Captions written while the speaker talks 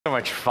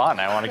much fun.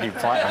 I want to keep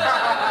playing.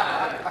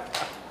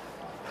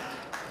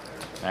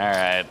 All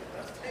right.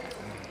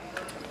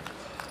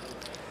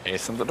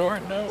 Ace in the door?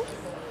 No.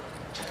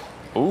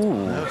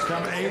 Ooh. That's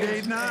coming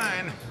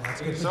 8-8-9.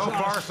 So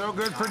far, so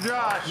good for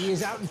Josh. He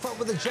is out in front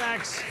with the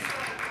jacks.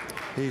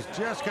 He's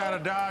just got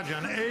to dodge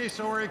an ace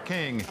or a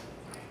king.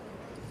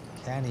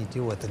 Can he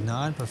do it? The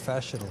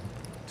non-professional.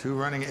 2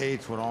 running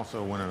 8s would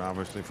also win it,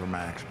 obviously, for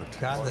Max. But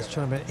Got this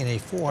tournament in a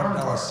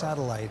 $400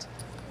 satellite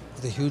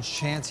with a huge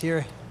chance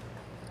here.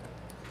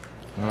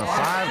 the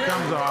 5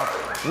 comes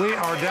off. We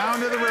are down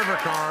to the river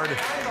card.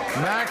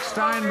 Max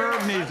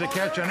Steinberg needs to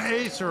catch an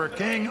ace or a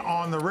king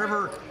on the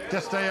river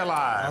to stay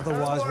alive.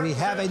 Otherwise, we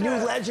have a new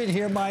legend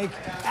here, Mike,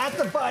 at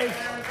the bike.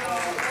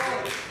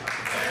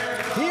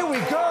 Here we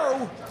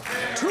go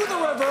to the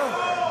river.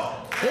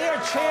 They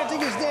are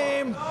chanting his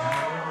name.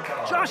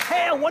 Josh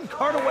Hale, 1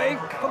 card away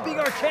from being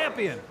our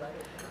champion.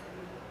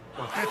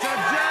 It's a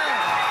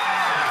jack.